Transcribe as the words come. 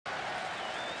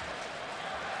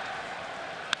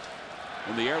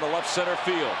In the air to left center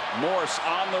field. Morse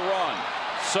on the run.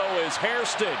 So is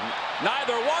Hairston.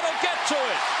 Neither one will get to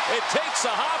it. It takes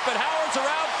a hop, and Howard's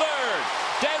around third.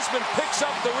 Desmond picks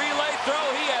up the relay throw.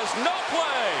 He has no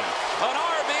play. An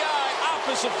RBI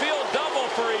opposite field double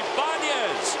for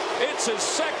Ibanez. It's his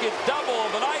second double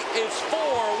of the night. It's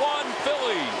 4-1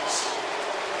 Phillies.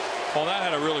 Well, that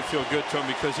had to really feel good to him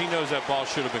because he knows that ball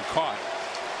should have been caught.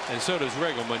 And so does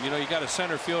Riggleman. You know, you got a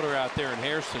center fielder out there in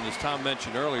Hairston, as Tom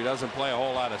mentioned earlier, doesn't play a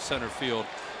whole lot of center field.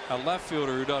 A left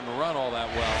fielder who doesn't run all that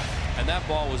well. And that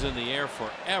ball was in the air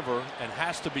forever and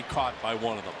has to be caught by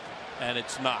one of them. And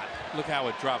it's not. Look how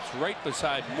it drops right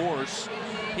beside Morse.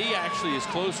 He actually is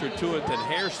closer to it than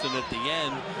Hairston at the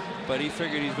end, but he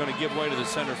figured he's going to give way to the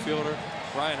center fielder.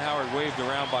 Ryan Howard waved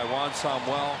around by Juan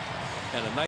Samuel, and a nice